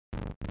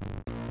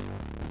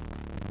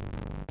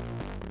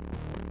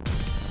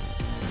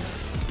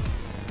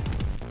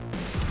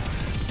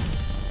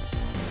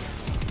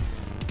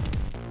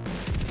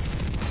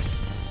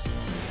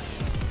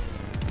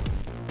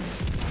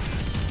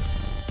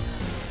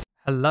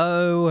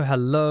Hello.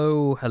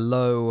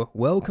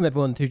 Welcome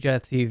everyone to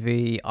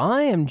JLABTV.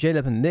 I am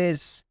JLAB and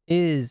this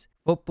is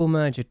Football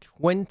Manager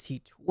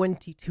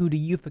 2022, the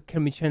Youth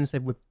Academy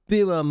Championship with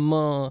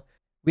Beira-Mar.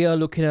 We are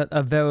looking at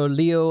Alvaro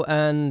Leo,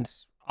 and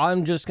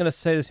I'm just going to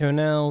say this here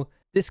now.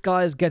 This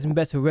guy is getting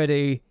better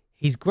already.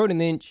 He's grown an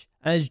inch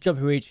and his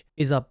jumping reach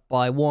is up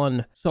by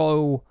 1.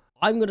 So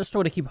I'm going to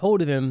struggle to keep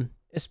hold of him,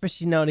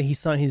 especially now that he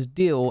signed his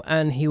deal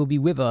and he will be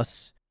with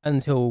us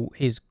until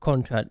his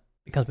contract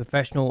becomes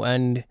professional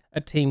and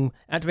a team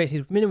activates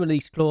his minimum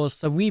release clause.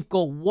 So we've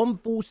got 1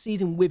 full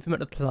season with him at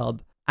the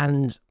club,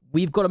 and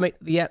we've got to make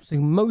the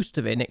absolute most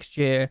of it next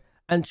year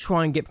and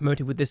try and get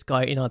promoted with this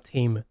guy in our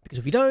team, because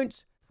if we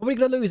don't, we're probably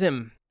going to lose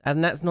him,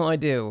 and that's not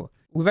ideal.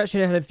 We've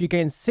actually had a few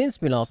games since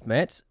we last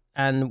met,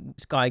 and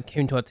this guy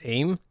came to our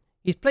team.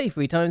 He's played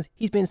 3 times,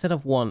 he's been sent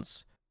off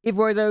once.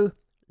 Either way though,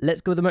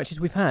 let's go with the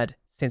matches we've had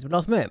since we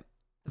last met.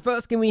 The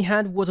first game we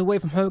had was away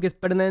from home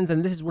against Beira-Mar,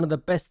 and this is one of the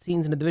best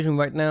teams in the division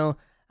right now,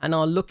 and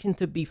are looking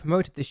to be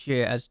promoted this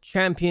year as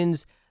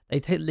champions. They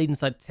take the lead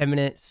inside 10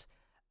 minutes,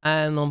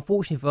 and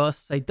unfortunately for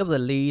us, they double the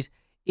lead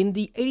in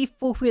the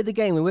 84th minute of the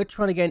game when we're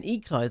trying to get an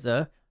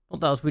equaliser.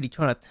 Not that I was really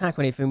trying to attack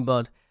or anything,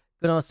 but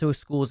Gunnar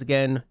scores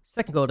again.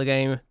 Second goal of the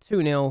game,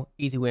 2-0,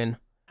 easy win.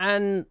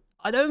 And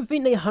I don't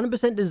think they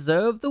 100%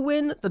 deserve the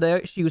win, that they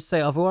actually would say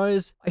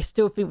otherwise. I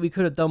still think we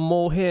could have done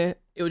more here.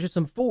 It was just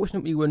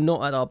unfortunate we were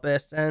not at our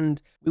best,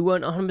 and we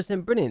weren't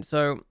 100% brilliant,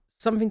 so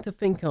something to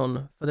think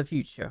on for the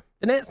future.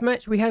 The next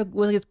match we had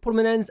was against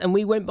Portmanens, and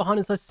we went behind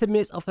inside 7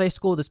 minutes after they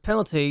scored this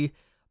penalty,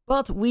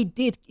 but we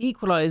did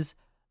equalise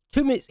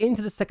 2 minutes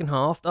into the second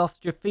half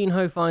after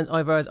Jofinho finds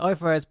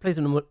Ivarez plays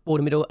on the ball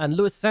in the middle, and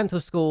Luis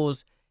Santos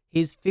scores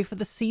his 5th of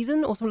the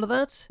season or something like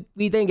that.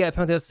 We then get a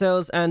penalty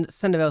ourselves, and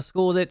Sandoval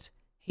scores it.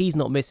 He's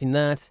not missing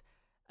that.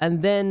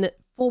 And then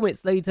 5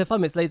 minutes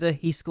later,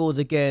 he scores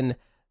again.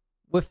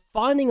 We're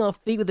finding our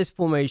feet with this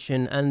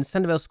formation, and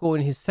Sandoval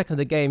scoring his 2nd of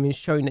the game is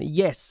showing that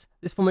yes,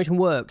 this formation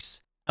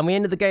works. And we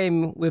ended the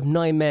game with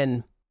 9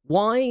 men.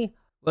 Why?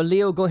 Well,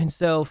 Leo got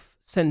himself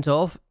sent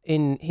off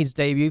in his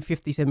debut,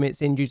 57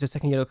 minutes in due to a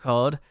 2nd yellow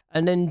card.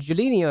 And then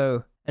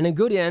Julinho and then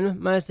Gudian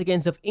managed to get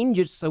himself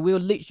injured, so we were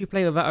literally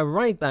playing without a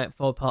right back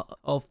for part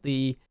of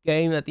the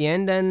game at the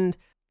end. And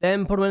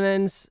then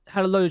Portmanens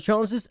had a load of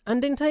chances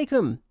and didn't take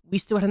them. We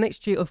still had an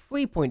XG of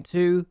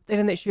 3.2, they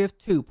had an XG of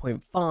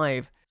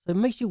 2.5. So it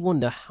makes you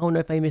wonder how on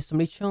earth they missed so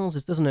many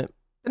chances, doesn't it?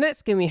 The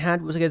next game we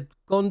had was against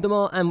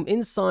Gondomar, and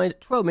inside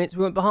 12 minutes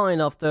we went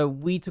behind after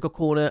we took a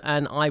corner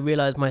and I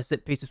realised my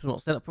set pieces were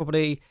not set up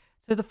properly.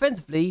 So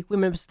defensively, we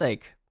made a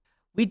mistake.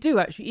 We do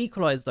actually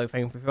equalise though,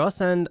 thankfully for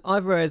us, and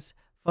Ivarez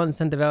finds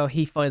Sandoval,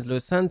 he finds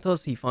Luis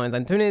Santos, he finds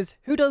Antunes.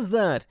 Who does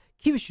that?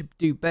 Keepers should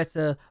do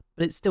better,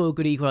 but it's still a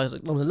good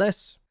equaliser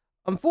nonetheless.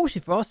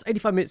 Unfortunately for us,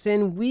 85 minutes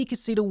in, we can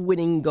see the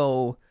winning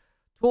goal.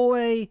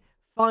 Torre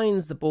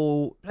finds the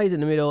ball, plays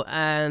in the middle,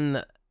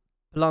 and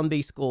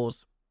Palumbi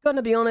scores.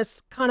 Gonna be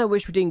honest, kind of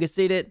wish we didn't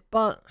concede it,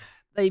 but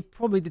they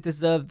probably did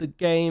deserve the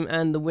game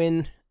and the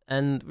win,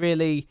 and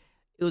really,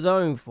 it was our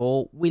own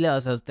fault. We let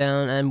ourselves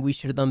down, and we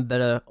should have done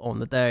better on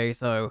the day,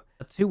 so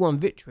a 2-1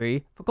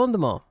 victory for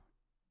Gondomar.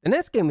 The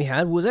next game we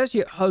had was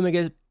actually at home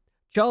against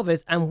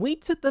Chavez, and we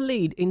took the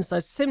lead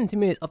inside 70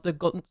 minutes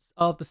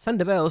after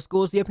Sandoval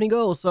scores the opening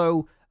goal,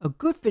 so a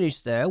good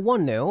finish there,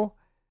 1-0.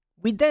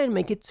 We then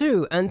make it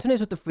 2, and Antunes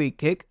with the free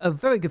kick, a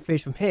very good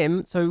finish from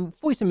him, so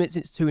 47 minutes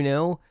it's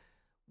 2-0.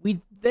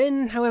 We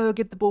then, however,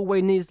 get the ball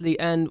away easily,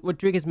 and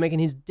Rodriguez making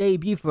his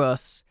debut for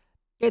us.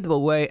 Get the ball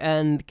away,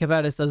 and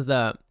Cavades does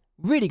that.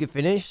 Really good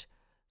finish.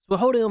 So we're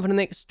holding on for the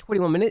next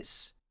 21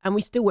 minutes, and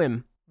we still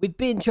win. We've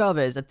beaten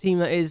Chavez, a team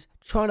that is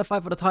trying to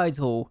fight for the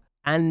title,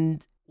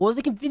 and was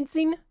it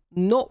convincing?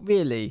 Not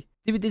really.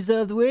 Did we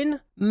deserve the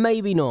win?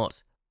 Maybe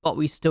not. But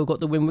we still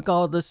got the win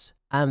regardless,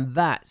 and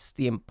that's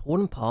the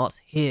important part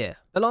here.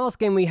 The last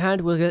game we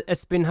had was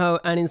Espinho,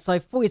 and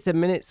inside 47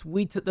 minutes,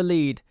 we took the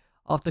lead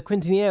after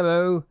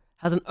Quintanillero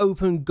has an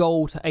open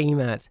goal to aim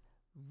at.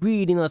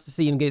 Really nice to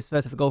see him get his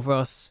first ever goal for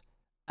us.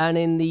 And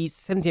in the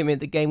 70th minute of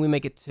the game, we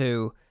make it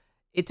 2.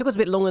 It took us a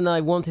bit longer than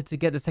I wanted to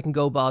get the second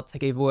goal, but I'll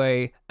take it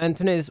away.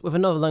 Antunes, with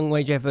another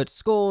long-range effort,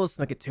 scores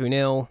to make it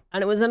 2-0.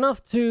 And it was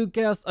enough to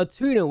get us a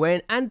 2-0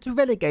 win and to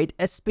relegate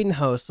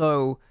Espinho.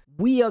 So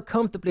we are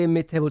comfortably a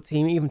mid-table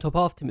team, even top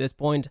half team at this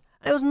point.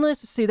 And it was nice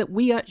to see that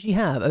we actually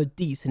have a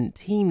decent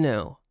team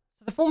now.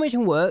 So the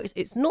formation works.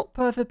 It's not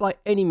perfect by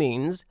any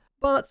means,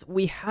 but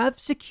we have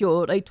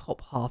secured a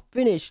top half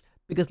finish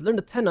because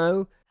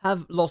Londoteno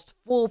have lost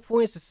 4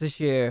 points this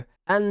year.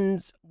 And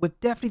we're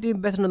definitely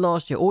doing better than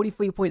last year. Already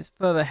 3 points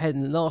further ahead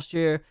than last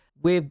year.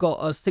 We've got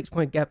a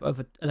 6-point gap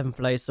over 11th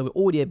place, so we're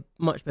already a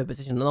much better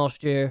position than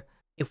last year.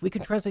 If we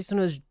can translate some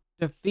of those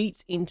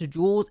defeats into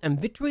draws and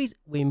victories,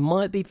 we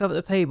might be further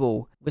at the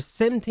table. We're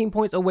 17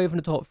 points away from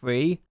the top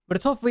 3, but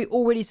the top 3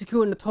 already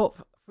securing the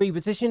top 3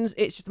 positions.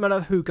 It's just a matter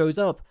of who goes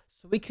up.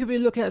 So we could be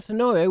looking at a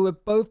scenario where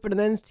both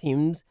Beira-Mar's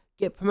teams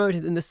get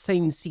promoted in the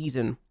same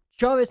season.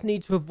 Chavez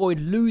need to avoid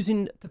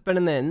losing to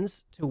Beira-Mar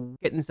to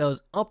get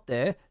themselves up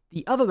there.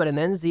 The other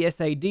Beira-Mar, the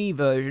SAD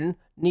version,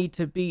 need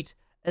to beat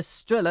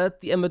Estrella,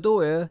 the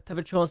Amador, to have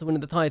a chance of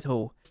winning the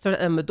title. Estrella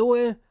and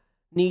Amador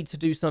need to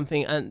do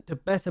something and to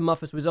better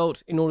Muffa's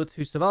result in order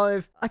to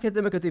survive.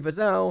 Academico de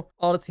Vazal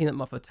are the team that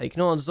Muffa are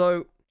taking on,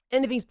 so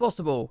anything's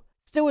possible.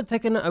 Still, we're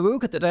taking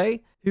Aruka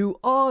today, who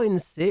are in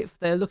 6th.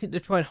 They're looking to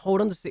try and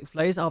hold on to 6th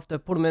place after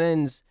Portman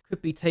ends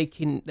could be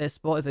taking their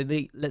spot if they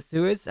beat Let's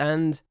Serious.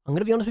 And I'm going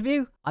to be honest with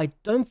you, I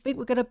don't think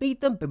we're going to beat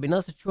them, but it'd be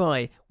nice to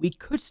try. We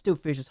could still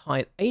finish as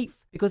high as 8th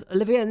because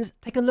Olivien's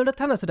taking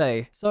Lolatana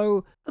today.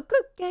 So, a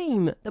good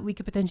game that we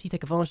could potentially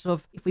take advantage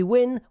of. If we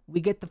win,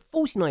 we get the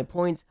 49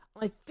 points.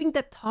 I think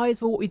that ties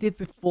for what we did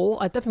before.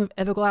 I don't think we've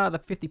ever got out of the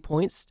 50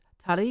 points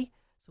tally.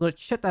 So, I'm going to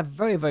check that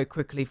very, very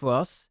quickly for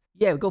us.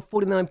 Yeah, we've got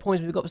 49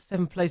 points, we've got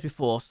 7th place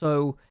before,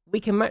 so we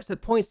can match the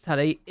points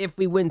tally if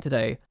we win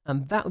today,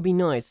 and that would be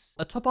nice.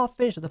 A top half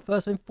finish of the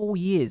first one in 4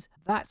 years.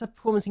 That's a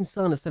promising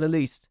sign, to say the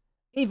least.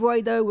 Either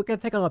way, though, we're going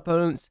to take on our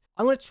opponents.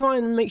 I'm going to try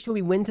and make sure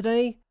we win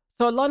today.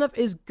 So our lineup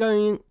is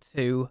going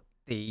to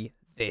be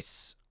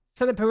this.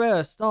 Cesar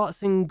Pereira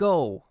starts in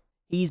goal.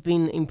 He's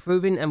been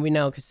improving, and we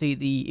now can see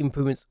the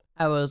improvements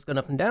arrows going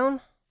up and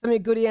down. Samuel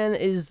Gudien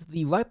is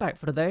the right back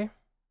for today.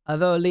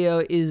 Alvaro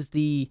Leo is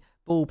the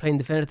ball-playing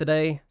defender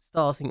today,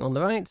 starting on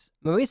the right.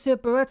 Mauricio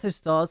Barreto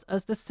starts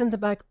as the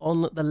centre-back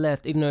on the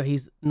left, even though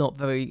he's not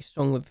very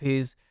strong with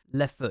his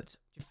left foot.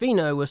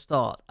 Jafino will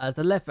start as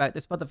the left-back,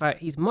 despite the fact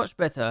he's much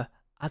better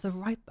as a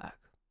right-back.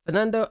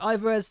 Fernando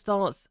Alvarez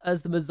starts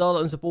as the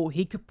Mazzala on support.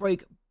 He could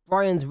break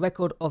Brian's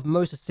record of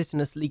most assists in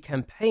this league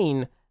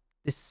campaign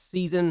this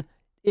season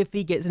if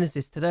he gets an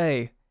assist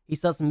today. He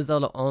starts the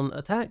Mazzala on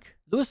attack.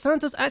 Luis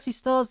Santos actually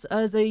starts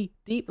as a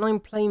deep-line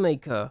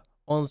playmaker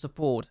on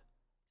support.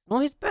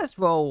 Not his best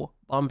role,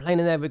 but I'm playing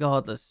in there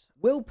regardless.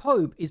 Will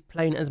Pope is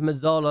playing as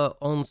Mazzala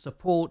on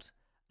support,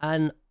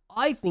 and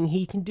I think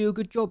he can do a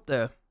good job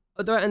there.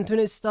 Odor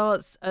Antunes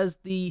starts as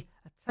the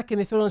attacking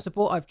midfielder on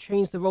support. I've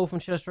changed the role from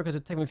shadow striker to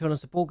attacking midfielder on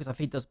support because I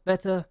think he does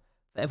better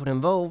for everyone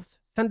involved.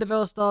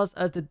 Sandoval starts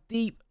as the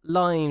deep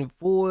line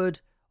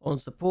forward on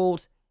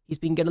support. He's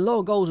been getting a lot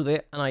of goals with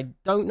it, and I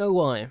don't know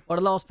why. But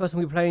the last person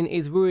we're playing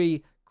is Rui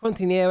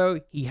Quintiniero.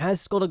 He has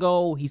scored a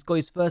goal. He's got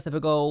his first ever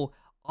goal.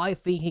 I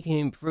think he can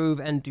improve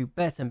and do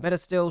better and better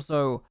still,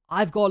 so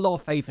I've got a lot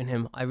of faith in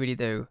him, I really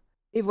do.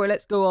 Either way,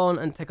 let's go on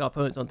and take our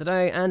opponents on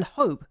today and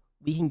hope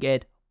we can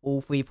get all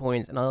 3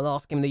 points in our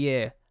last game of the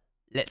year.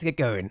 Let's get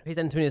going. Here's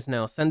Antunes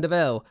now.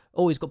 Sandoval.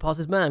 Oh, he's got past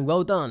his man.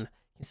 Well done.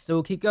 He can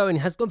still keep going.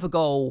 Has gone for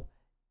goal.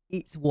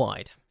 It's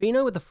wide.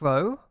 Vino with the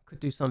throw could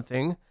do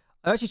something.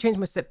 I actually changed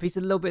my set piece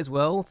a little bit as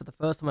well. For the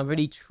first time, I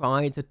really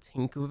tried to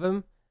tinker with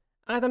them.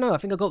 I don't know. I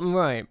think I got them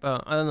right,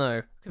 but I don't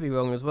know. Could be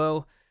wrong as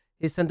well.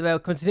 Here's Sandoval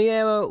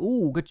Continuero.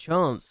 Ooh, good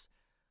chance.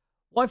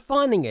 What I'm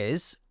finding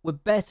is we're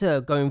better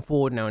going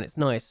forward now, and it's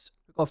nice.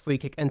 We've got a free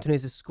kick.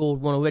 Antunes has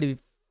scored one already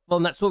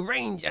from that sort of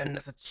range, and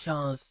that's a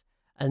chance.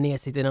 And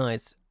yes, he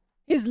denies.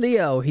 Here's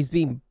Leo. He's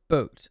been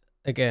booked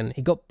again.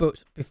 He got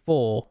booked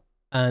before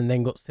and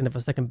then got sent for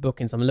a second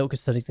booking, so I'm a little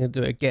concerned he's going to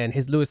do it again.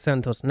 Here's Luis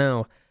Santos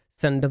now.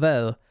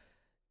 Sandoval.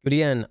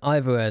 Gudien.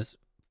 Alvarez.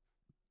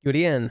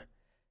 Gudien.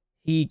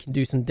 He can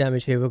do some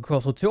damage here with a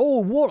cross or two. Oh,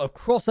 what a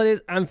cross that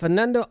is. And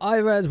Fernando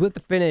Alvarez with the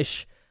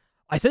finish.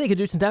 I said he could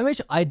do some damage.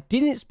 I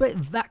didn't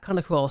expect that kind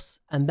of cross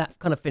and that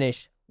kind of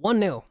finish.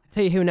 1-0. I'll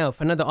tell you here now,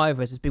 Fernando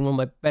Alvarez has been one of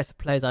my best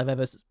players I've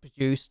ever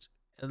produced.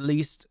 At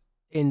least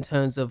in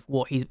terms of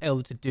what he's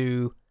able to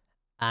do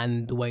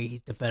and the way he's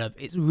developed.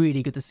 It's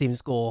really good to see him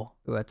score.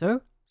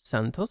 Barreto.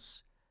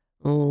 Santos.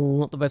 Oh,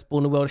 not the best ball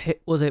in the world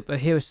hit, was it? But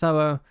here is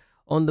Sarah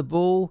on the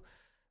ball.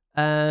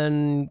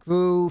 And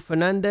Gru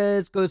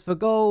Fernandez goes for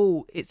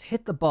goal. It's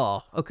hit the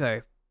bar.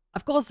 Okay.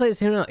 I've got to say this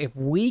here now. If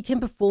we can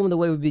perform the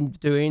way we've been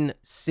doing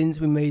since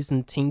we made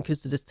some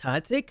tinkers to this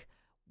tactic,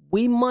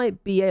 we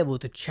might be able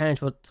to challenge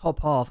for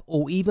top half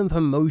or even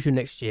promotion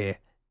next year.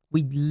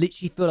 We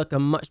literally feel like a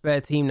much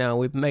better team now.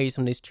 We've made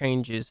some of these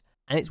changes.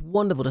 And it's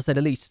wonderful to say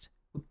the least.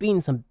 We've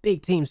been some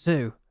big teams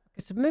too.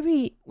 Okay, so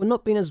maybe we're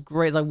not being as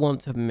great as I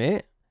want to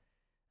admit.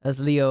 As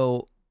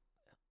Leo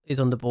is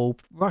on the ball,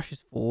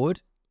 rushes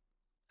forward.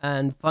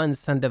 And finds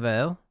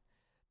Sandoval.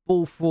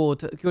 Ball forward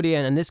to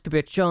Gudien, and this could be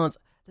a chance.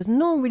 There's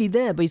no one really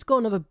there, but he's got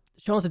another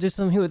chance to do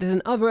something here. There's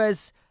an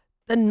Alvarez.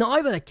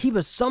 Denied by the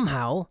keeper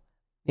somehow.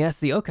 Yeah,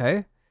 see,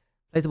 okay.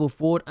 Plays the ball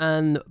forward,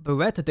 and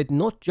Barreto did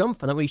not jump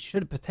for that when he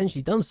should have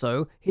potentially done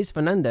so. Here's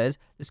Fernandez.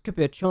 This could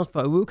be a chance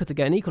for Aruka to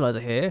get an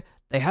equalizer here.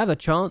 They have a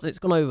chance, and it's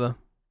gone over.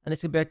 And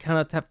this could be a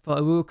counter tap for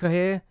Aruka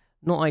here.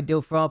 Not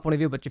ideal for our point of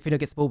view, but Jafino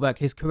gets the ball back.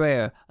 Here's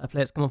Correa, a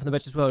player that's come off from the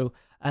bench as well.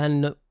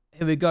 And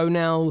here we go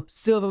now.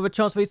 Silva with a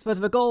chance for his first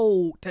ever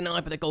goal.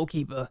 Denied by the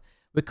goalkeeper.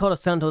 Ricardo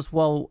Santos,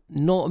 while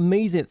not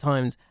amazing at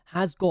times,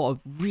 has got a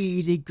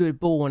really good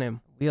ball on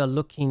him. We are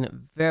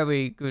looking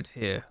very good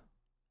here.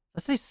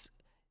 Let's say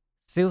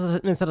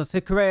Silva Santos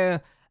to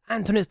Correa.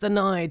 Antunes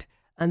denied.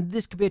 And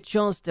this could be a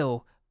chance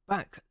still.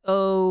 Back.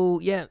 Oh,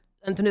 yeah.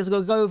 Antunes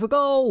going to go for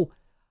goal.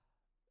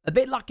 A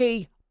bit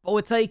lucky, but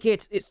we'll take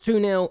it. It's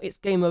 2-0. It's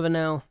game over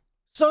now.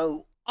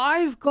 So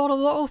I've got a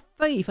lot of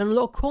faith and a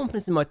lot of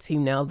confidence in my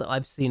team now that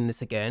I've seen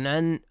this again.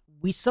 And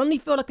we suddenly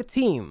feel like a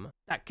team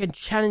that can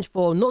challenge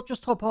for not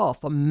just top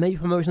half, but maybe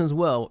promotion as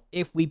well,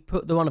 if we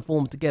put the run of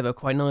form together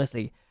quite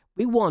nicely.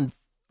 We won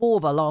 4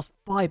 of our last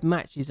 5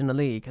 matches in the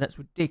league, and that's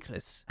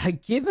ridiculous.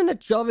 Given that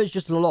Java's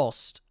just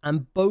lost,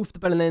 and both the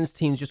Belenenses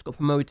teams just got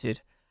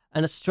promoted,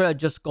 and Australia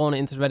just gone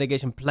into the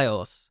relegation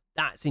playoffs,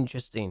 that's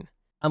interesting.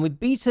 And we've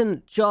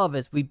beaten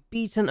Javas, we've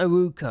beaten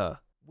Aruca,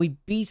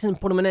 we've beaten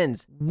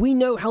Portimonense. We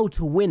know how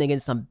to win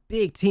against some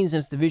big teams in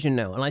this division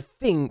now, and I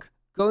think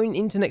going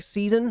into next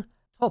season,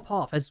 top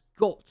half has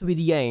got to be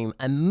the aim,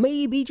 and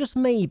maybe, just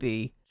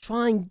maybe,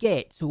 try and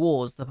get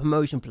towards the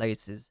promotion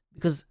places,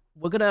 because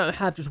we're going to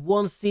have just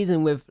one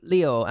season with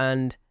Leo,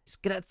 and it's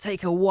going to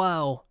take a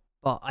while,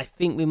 but I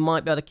think we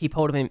might be able to keep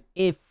hold of him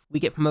if we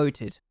get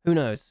promoted. Who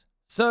knows?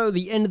 So,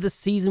 the end of the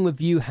season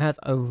review has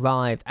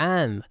arrived,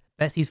 and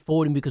Bessie's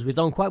falling because we've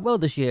done quite well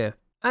this year.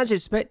 As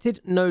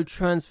expected, no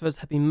transfers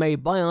have been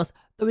made by us,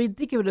 though we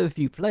did get rid of a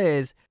few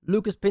players.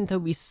 Lucas Pinto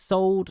we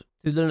sold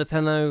to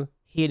Lunatano,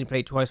 he only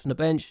played twice from the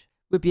bench.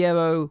 With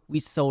Piero, we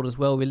sold as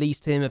well,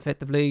 released him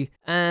effectively,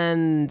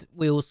 and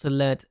we also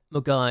let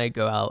Mugai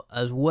go out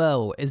as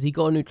well. Has he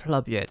got a new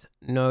club yet?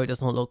 No, it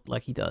does not look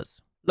like he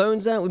does.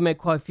 Loans out, we made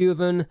quite a few of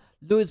them.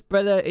 Luis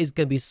Breda is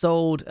going to be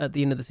sold at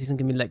the end of the season,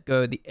 going to be let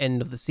go at the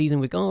end of the season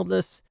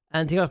regardless.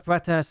 And Tiago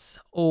Pratas,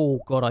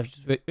 oh god, I've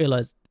just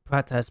realised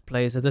Pratas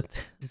plays as a...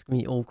 This is going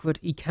to be awkward.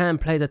 He can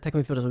play as a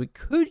attacking midfielder, so we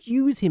could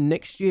use him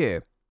next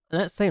year. And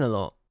that's saying a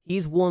lot.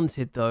 He's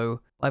wanted, though,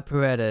 by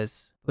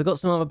Paredes. We've got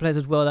some other players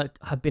as well that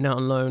have been out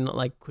on loan,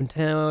 like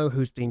Quintero,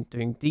 who's been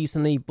doing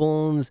decently,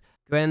 Bonds,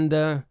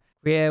 Grenda,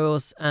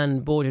 Rieros,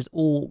 and Borges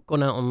all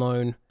gone out on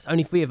loan.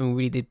 Only 3 of them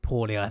really did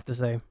poorly, I have to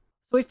say.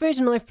 So we finished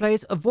in 9th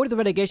place, avoided the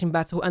relegation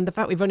battle, and the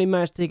fact we've only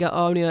managed to get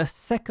only a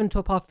second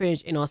top half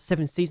finish in our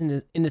 7th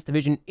season in this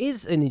division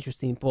is an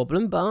interesting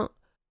problem, but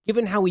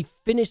given how we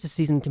finished the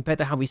season compared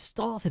to how we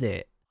started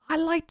it, I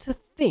like to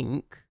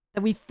think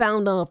that we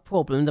found our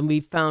problems and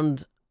we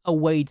found a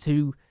way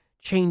to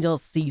change our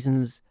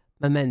season's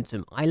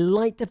momentum. I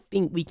like to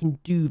think we can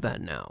do that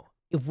now.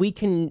 If we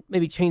can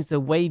maybe change the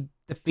way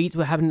defeats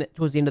we're having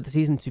towards the end of the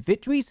season to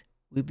victories,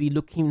 we'd be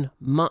looking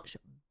much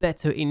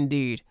better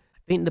indeed. I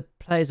think the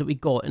players that we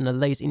got in the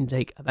latest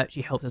intake have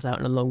actually helped us out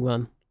in the long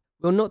run.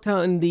 We were knocked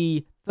out in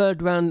the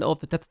 3rd round of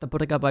the Testa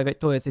Bodega by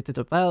Victoria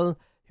Setúbal,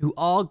 who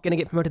are going to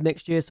get promoted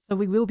next year, so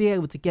we will be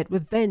able to get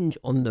revenge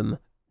on them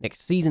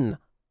next season,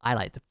 I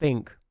like to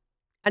think.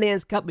 At the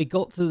Ends Cup, we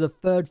got to the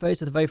 3rd phase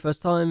for the very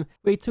first time.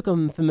 We took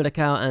on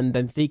Famalicão and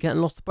Benfica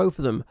and lost to both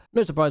of them.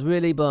 No surprise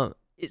really, but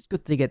it's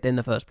good to get there in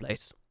the first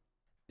place.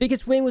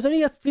 Biggest win was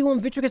only a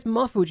 3-1 victory against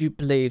Marfa, would you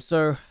believe,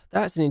 so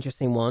that's an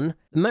interesting one.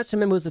 The match to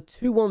remember was a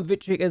 2-1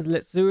 victory against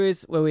Let's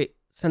where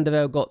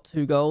Sandoval got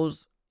 2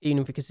 goals, even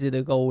if we consider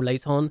the goal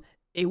late on.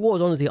 It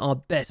was honestly our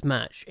best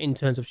match in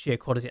terms of sheer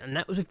quality, and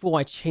that was before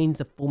I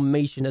changed the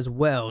formation as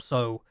well,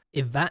 so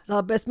if that's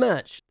our best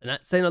match, then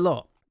that's saying a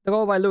lot. The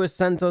goal by Luis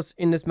Santos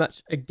in this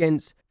match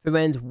against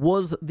Firenze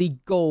was the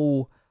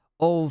goal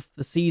of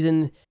the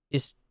season.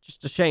 It's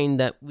just a shame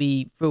that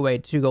we threw away a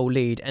 2-goal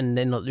lead and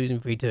then not losing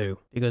 3-2,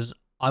 because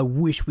I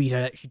wish we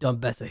had actually done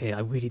better here,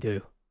 I really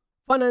do.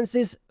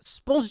 Finances,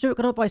 sponsorship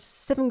got up by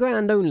 7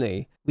 grand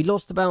only. We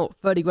lost about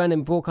 30 grand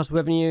in broadcast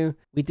revenue.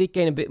 We did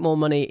gain a bit more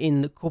money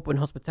in the corporate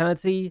and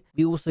hospitality.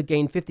 We also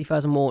gained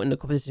 50,000 more in the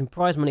competition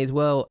prize money as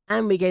well.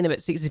 And we gained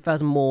about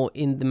 60,000 more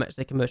in the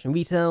matchday commercial and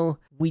retail.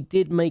 We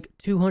did make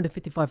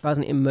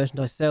 255,000 in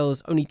merchandise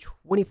sales. Only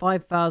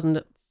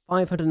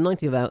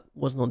 25,590 of that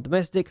was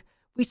non-domestic.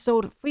 We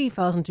sold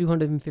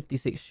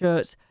 3,256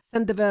 shirts.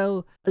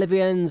 Sandoval,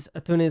 Olivians,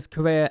 Atunes,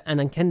 Correa, and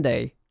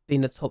Ankende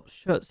being the top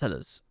shirt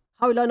sellers.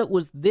 How we lined up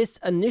was this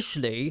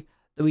initially,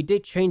 though we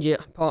did change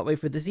it partway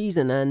through the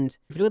season, and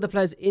if you look at the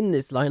players in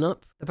this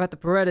lineup, the fact that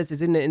Paredes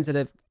is in it instead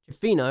of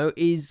Chifino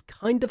is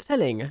kind of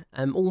telling,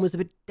 and almost a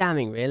bit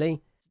damning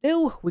really.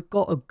 Still, we've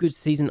got a good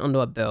season under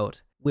our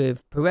belt,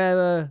 with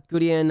Pereira,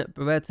 Gudien,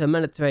 Beretta,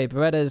 Manatre,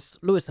 Paredes,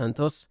 Luis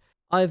Santos,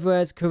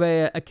 Alvarez,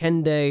 Correa,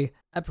 Akende,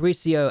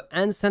 Aparicio,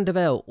 and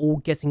Sandoval all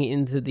getting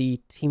into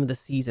the team of the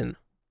season.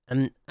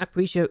 And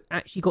Aparicio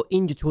actually got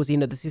injured towards the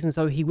end of the season,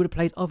 so he would have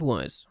played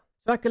otherwise.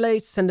 So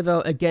accolades,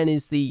 Sandoval again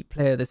is the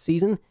player of the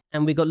season,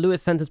 and we got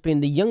Luis Santos being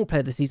the young player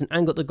of the season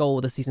and got the goal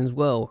of the season as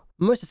well.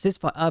 Most assists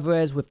by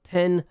Alvarez with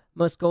 10,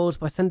 most goals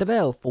by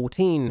Sandoval,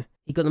 14.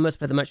 He got the most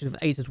player of the match with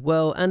 8 as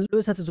well, and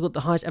Luis Santos got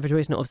the highest average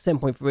rating of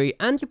 7.3,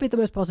 and completed the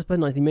most passes per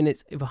 90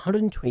 minutes with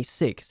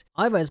 126.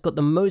 Alvarez got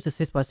the most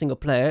assists by a single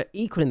player,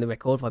 equaling the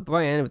record by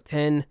Brian with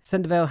 10.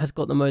 Sandoval has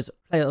got the most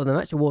player of the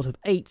match awards with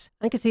 8,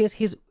 and continues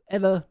his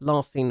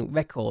everlasting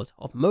record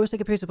of most league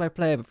appearances by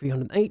player with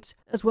 308,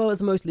 as well as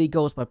the most league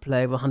goals by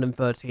player with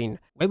 113.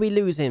 When we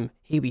lose him,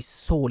 he'll be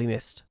sorely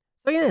missed.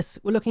 So yes,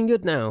 we're looking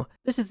good now.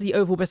 This is the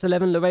overall best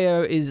 11.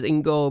 Loreo is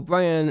in goal,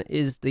 Brian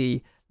is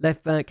the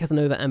left back,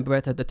 Casanova and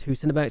Beretta the 2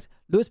 centre backs.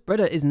 Luis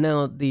Breda is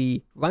now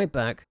the right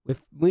back,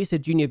 with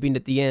Mauricio Jr. being the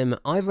DM.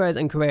 Alvarez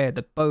and Correa,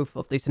 the both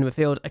of the centre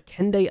midfield.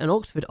 Akende and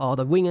Oxford are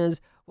the wingers,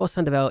 while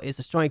Sandoval is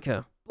the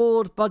striker.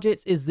 board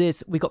budgets is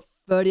this. We got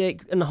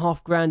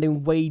 38.5 grand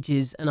in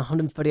wages and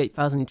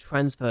 138,000 in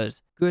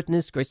transfers.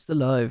 Goodness gracious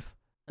alive.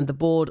 And the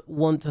board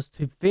want us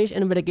to finish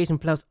in relegation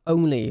playoffs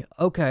only.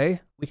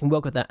 Okay, we can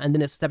work with that. And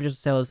then establish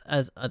ourselves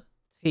as a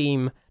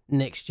team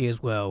next year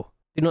as well.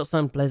 Do not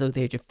sign players over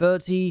the age of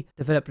 30.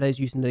 Develop players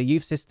using the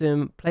youth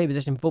system. Play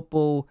possession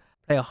football.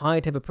 Play a high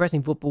tempo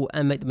pressing football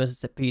and make the most of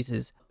set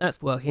pieces.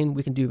 That's working.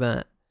 We can do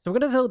that. So we're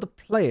going to tell the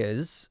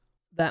players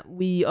that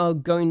we are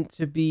going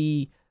to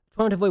be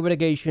trying to avoid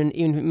relegation,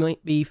 even if it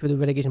might be for the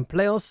relegation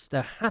playoffs.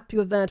 They're happy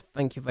with that.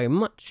 Thank you very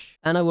much.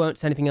 And I won't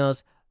say anything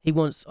else. He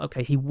wants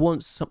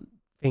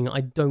something.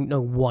 I don't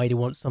know why he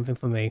wants something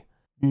from me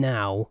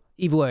now.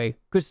 Either way,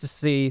 good to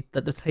see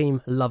that the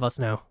team love us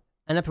now.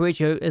 And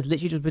Aparicio has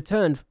literally just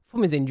returned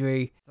from his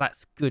injury.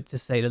 That's good to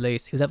say the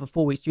least. He was out for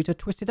 4 weeks due to a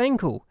twisted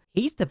ankle.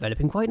 He's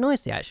developing quite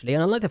nicely actually,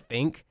 and I like to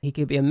think he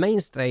could be a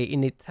mainstay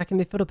in the attacking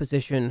midfielder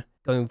position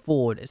going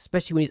forward,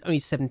 especially when he's only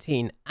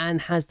 17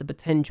 and has the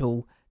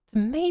potential to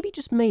maybe,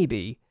 just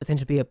maybe,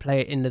 potentially be a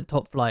player in the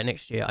top flight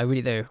next year. I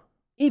really do.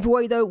 Either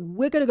way though,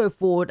 we're going to go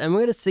forward and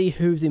we're going to see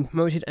who's been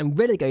promoted and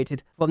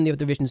relegated from the other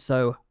division,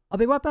 so I'll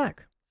be right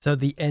back. So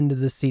the end of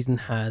the season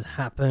has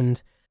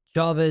happened.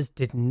 Chavez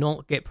did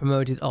not get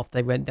promoted after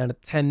they went down to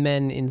 10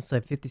 men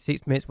inside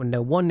 56 minutes when they're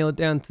 1-0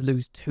 down to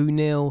lose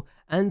 2-0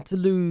 and to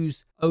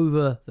lose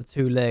over the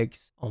 2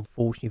 legs.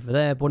 Unfortunately for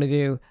their point of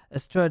view,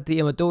 Estrada de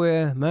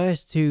Amadora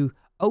managed to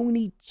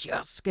only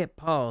just get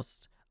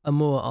past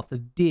Amor after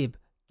Dib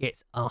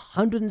gets a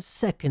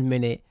 102nd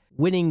minute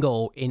winning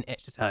goal in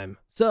extra time.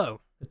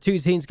 So the 2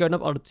 teams going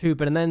up are the 2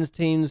 Belenenses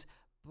teams.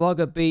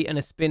 Braga B and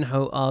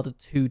Espinho are the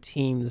 2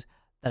 teams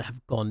that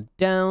have gone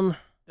down.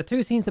 The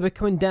 2 teams that are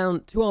coming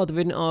down to our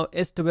division are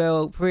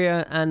Estoril,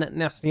 Priya and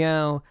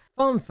Nacional.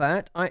 Fun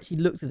fact, I actually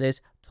looked at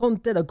this.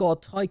 Tondela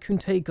got a Tycoon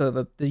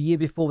takeover the year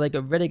before they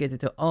got relegated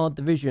to our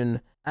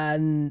division,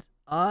 and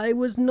I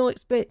was not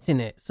expecting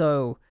it.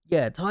 So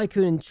yeah,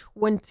 Tycoon in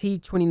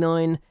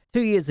 2029,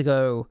 2 years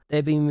ago.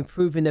 They've been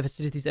improving their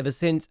facilities ever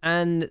since,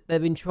 and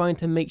they've been trying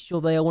to make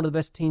sure they are one of the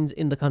best teams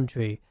in the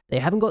country. They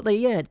haven't got there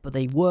yet, but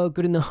they were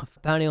good enough,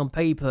 apparently on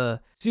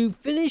paper, to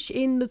finish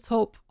in the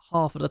top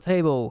half of the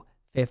table.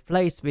 5th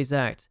place to be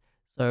exact.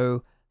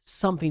 So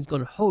something's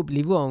gone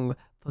horribly wrong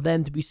for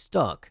them to be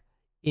stuck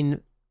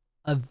in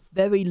a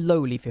very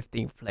lowly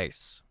 15th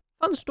place.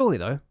 Fun story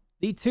though.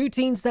 The 2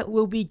 teams that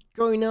will be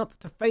going up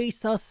to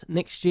face us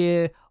next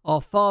year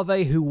are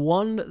Fave, who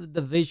won the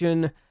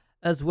division,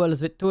 as well as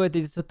Victoria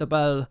de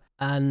Setúbal.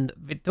 And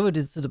Victoria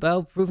de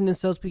Setúbal proving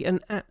themselves to be an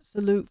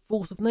absolute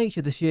force of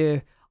nature this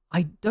year.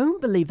 I don't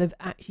believe they've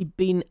actually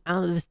been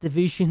out of this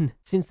division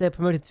since they're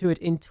promoted to it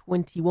in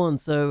 21.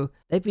 So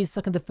they've been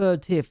stuck in the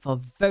 3rd tier for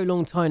a very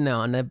long time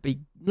now. And they'll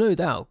be no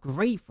doubt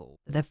grateful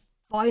that they're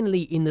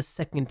finally in the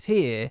 2nd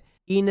tier,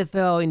 even if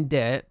they are in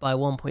debt by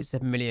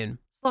 1.7 million.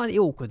 Slightly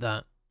awkward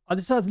that. I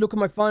decided to look at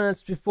my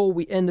finances before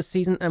we end the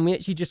season, and we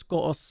actually just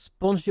got our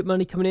sponsorship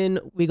money coming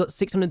in. We got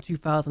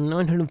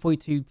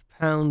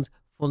 £602,942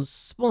 from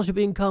sponsorship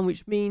income,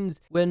 which means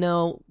we're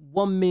now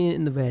 1 million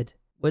in the red.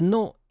 We're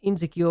not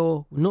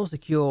insecure, we're not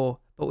secure,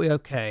 but we're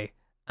okay.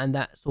 And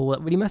that's all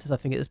that really matters, I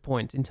think, at this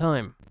point in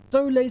time.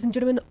 So, ladies and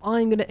gentlemen,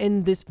 I'm going to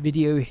end this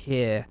video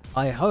here.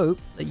 I hope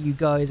that you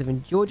guys have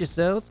enjoyed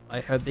yourselves. I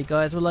hope that you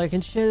guys will like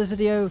and share this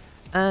video,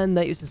 and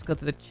that you subscribe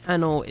to the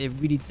channel. It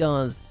really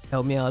does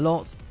help me out a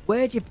lot.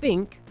 Where do you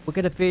think we're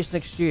going to finish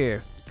next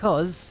year?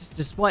 Because,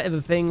 despite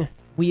everything,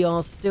 we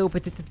are still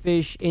predicted to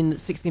finish in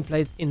 16th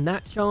place in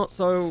that chart,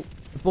 so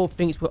the board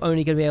thinks we're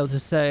only going to be able to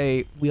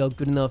say we are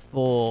good enough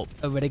for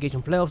a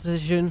relegation playoff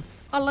position.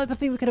 I'd like to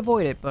think we can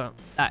avoid it, but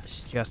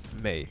that's just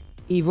me.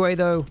 Either way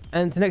though,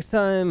 and until next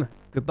time,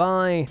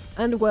 goodbye,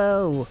 and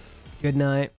well, good night.